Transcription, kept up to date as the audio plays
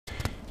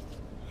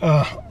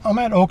I'm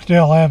at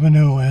Oakdale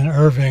Avenue in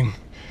Irving.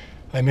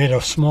 I made a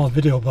small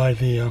video by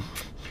the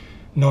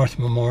North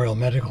Memorial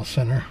Medical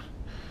Center.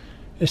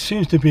 It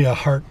seems to be the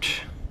heart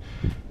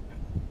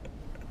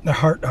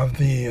of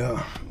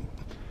the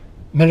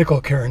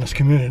medical care in this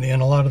community,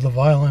 and a lot of the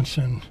violence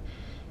and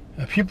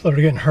people that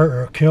are getting hurt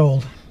or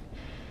killed,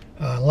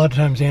 a lot of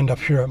times they end up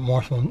here at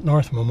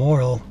North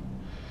Memorial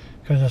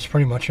because that's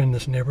pretty much in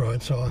this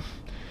neighborhood. So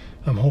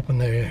I'm hoping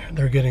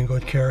they're getting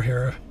good care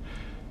here.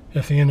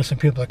 If the innocent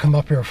people that come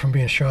up here from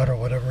being shot or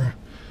whatever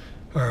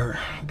are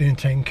being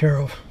taken care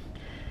of.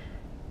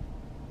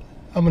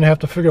 I'm going to have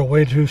to figure a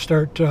way to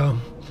start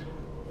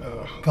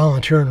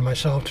volunteering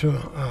myself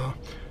to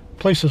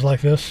places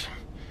like this,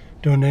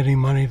 donating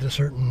money to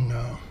certain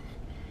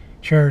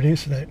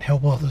charities that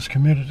help out this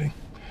community.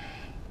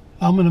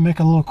 I'm going to make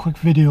a little quick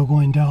video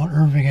going down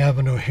Irving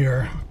Avenue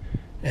here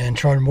and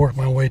try to work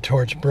my way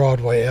towards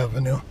Broadway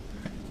Avenue.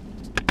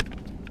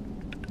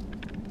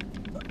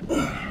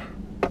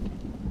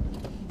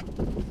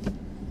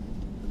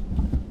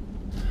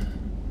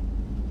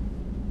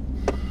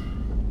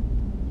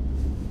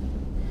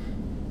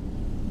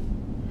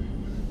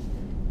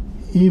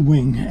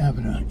 Ewing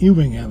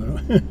Avenue.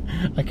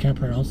 I can't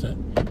pronounce that.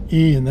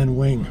 E and then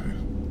wing.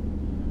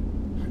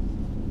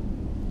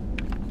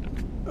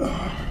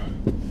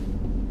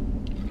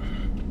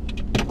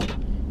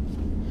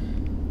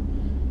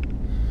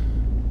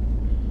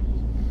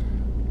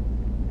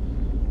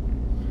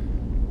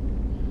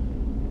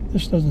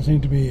 This doesn't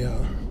seem to be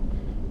a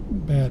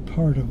bad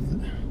part of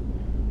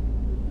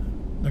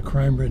the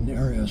crime-ridden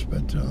areas,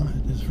 but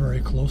it is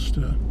very close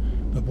to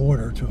the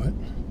border to it.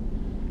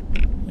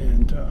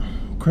 And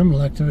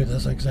criminal activity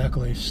doesn't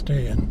exactly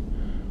stay in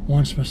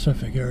one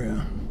specific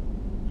area.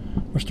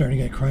 We're starting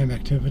to get crime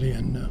activity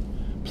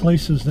in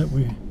places that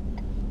we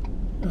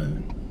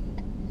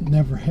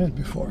never had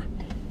before.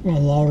 We're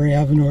on Lowry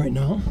Avenue right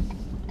now.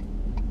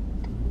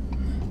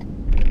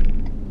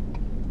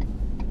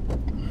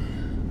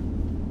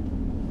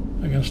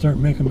 I gotta start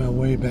making my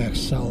way back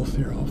south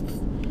here off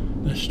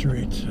the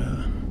street.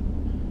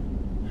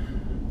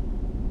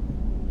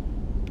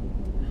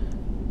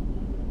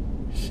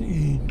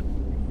 See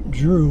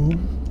Drew?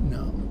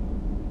 No.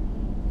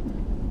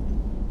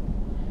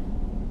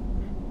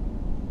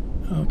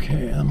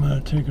 Okay, I'm gonna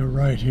take a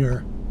right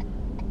here.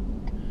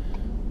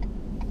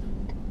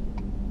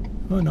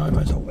 Oh no, I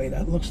might as well wait.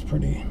 That looks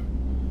pretty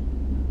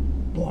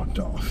blocked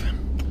off.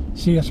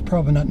 See, that's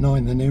probably not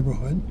knowing the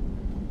neighborhood.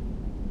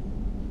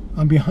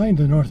 I'm behind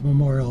the North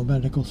Memorial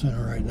Medical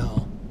Center right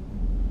now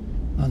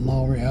on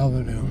Lowry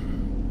Avenue.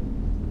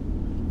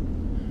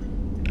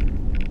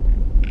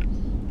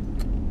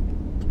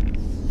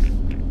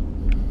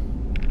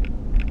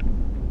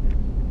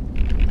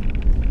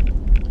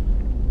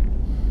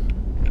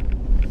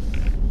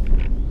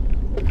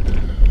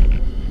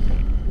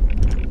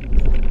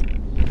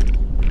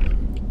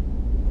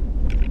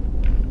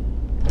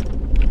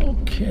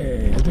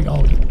 Okay, I think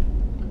I'll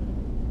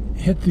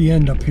hit the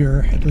end up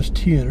here at this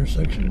T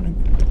intersection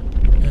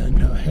and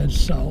head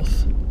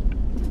south.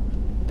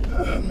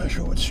 I'm not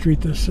sure what street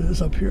this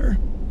is up here.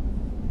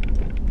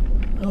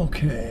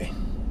 Okay.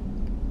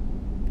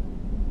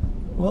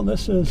 Well,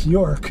 this is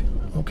York.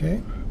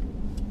 Okay.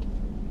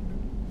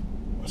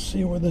 Let's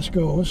see where this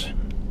goes.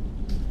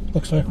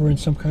 Looks like we're in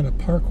some kind of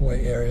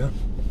parkway area.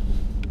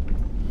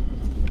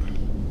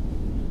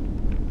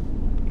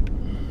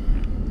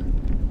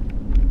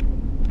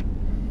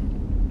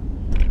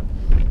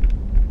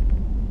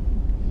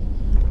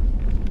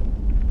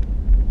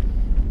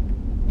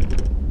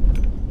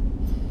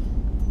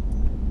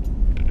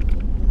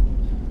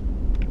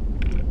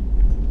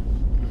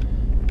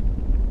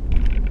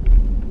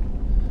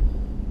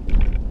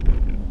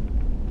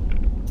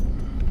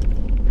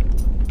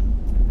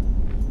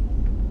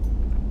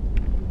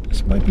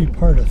 Might be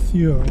part of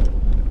Theo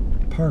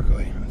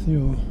Parkway.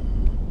 Theo,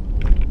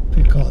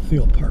 they call it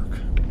Theo Park.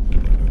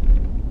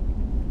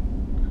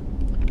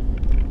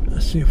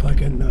 Let's see if I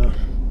can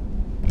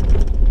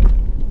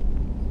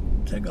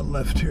take a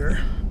left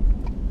here.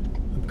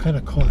 I'm kind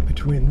of caught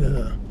between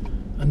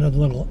another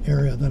little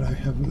area that I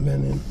haven't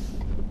been in.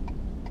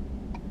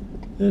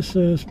 This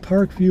is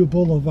Parkview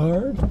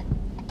Boulevard.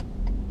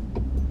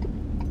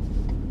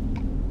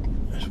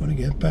 I just want to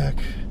get back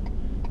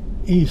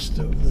east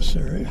of this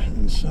area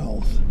and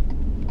south.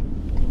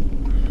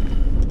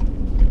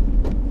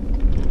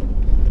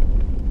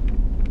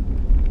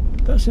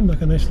 Does seem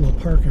like a nice little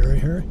park area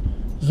here.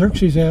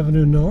 Xerxes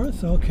Avenue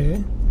North,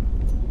 okay.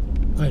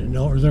 I didn't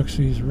know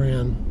Xerxes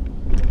ran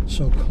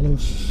so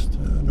close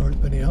to North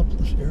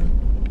Minneapolis here.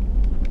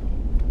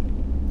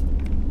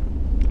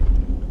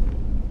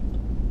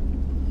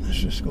 Let's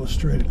just go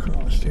straight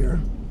across here.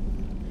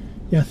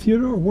 Yeah,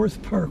 Theodore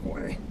Worth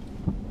Parkway.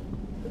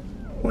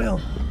 Well,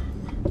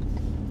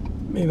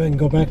 maybe I can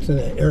go back to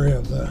the area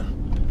of the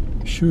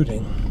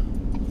shooting.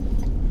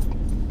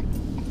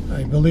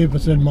 I believe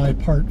it's in my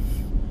part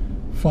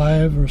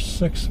 5 or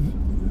 6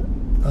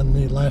 on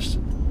the last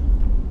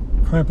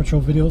Crime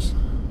Patrol videos.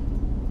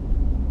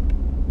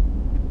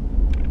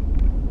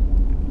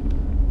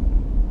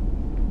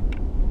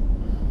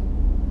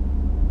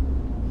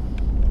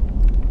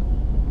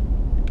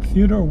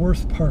 Theodore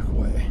Worth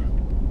Parkway.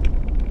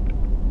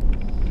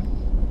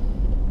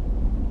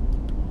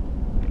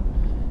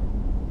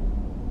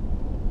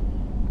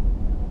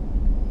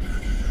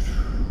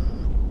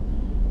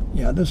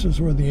 Yeah, this is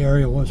where the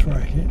area was where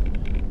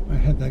I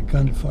had that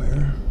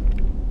gunfire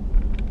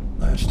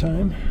last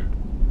time.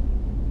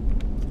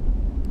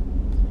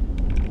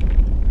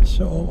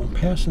 So I'm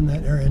passing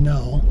that area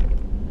now.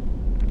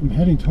 I'm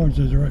heading towards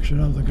the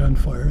direction of the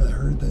gunfire that I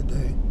heard that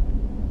day.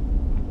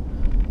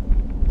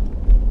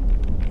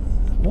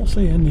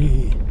 Mostly in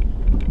the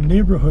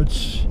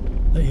neighborhoods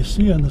that you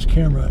see on this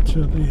camera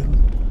to the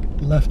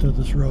left of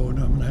this road.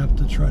 I'm going to have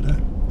to try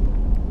to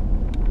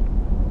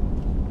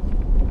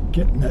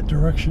get in that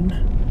direction.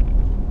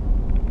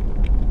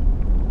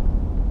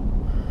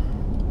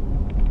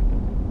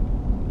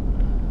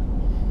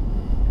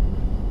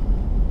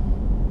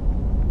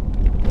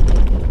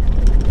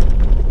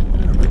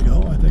 There we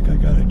go. I think I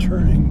got a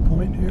turning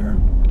point here.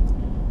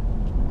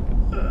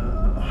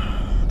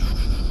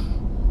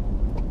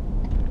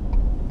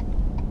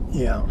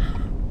 Yeah.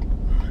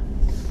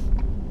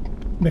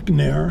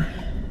 McNair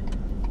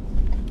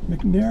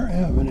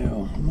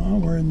Avenue. Well,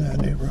 we're in that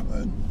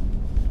neighborhood.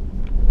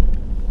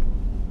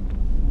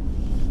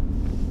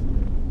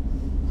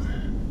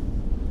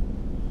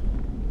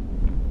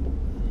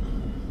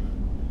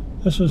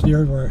 This is the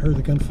area where I heard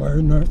the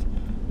gunfire, North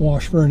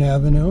Washburn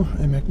Avenue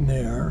and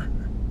McNair.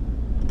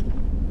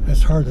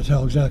 It's hard to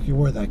tell exactly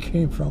where that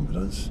came from,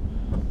 but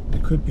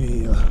it could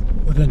be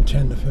within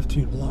 10 to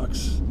 15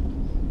 blocks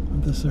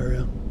of this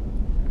area.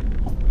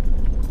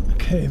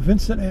 Okay,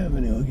 Vincent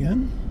Avenue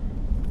again.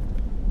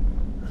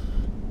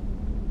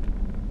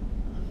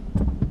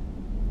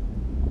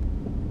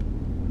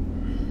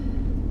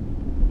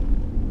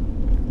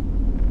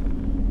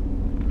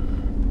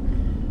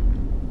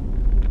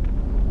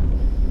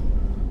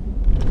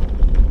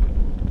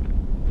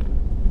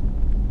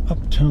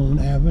 Uptown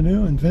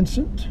Avenue and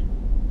Vincent,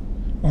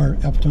 or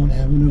Uptown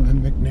Avenue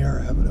and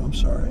McNair Avenue, I'm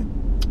sorry.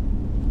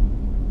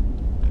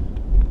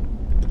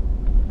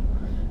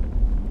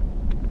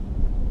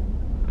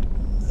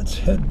 Let's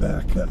head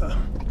back.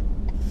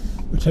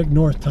 We take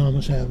North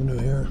Thomas Avenue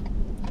here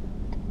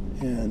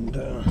and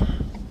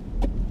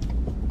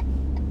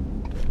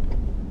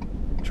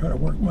try to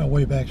work my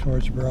way back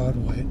towards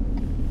Broadway.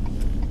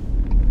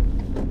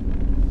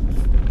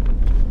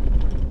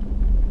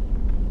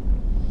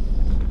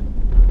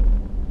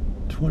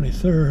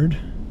 .23rd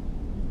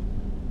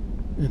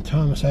and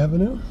Thomas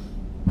Avenue.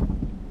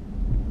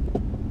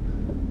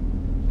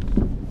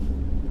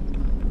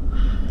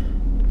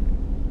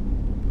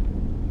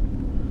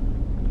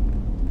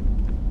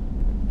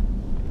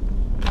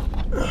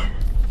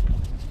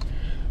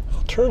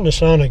 I'll turn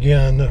this on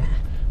again.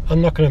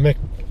 I'm not going to make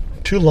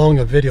too long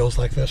of videos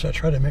like this. I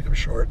try to make them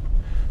short.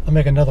 I'll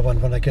make another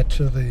one when I get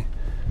to the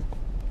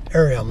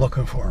area I'm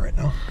looking for right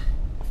now.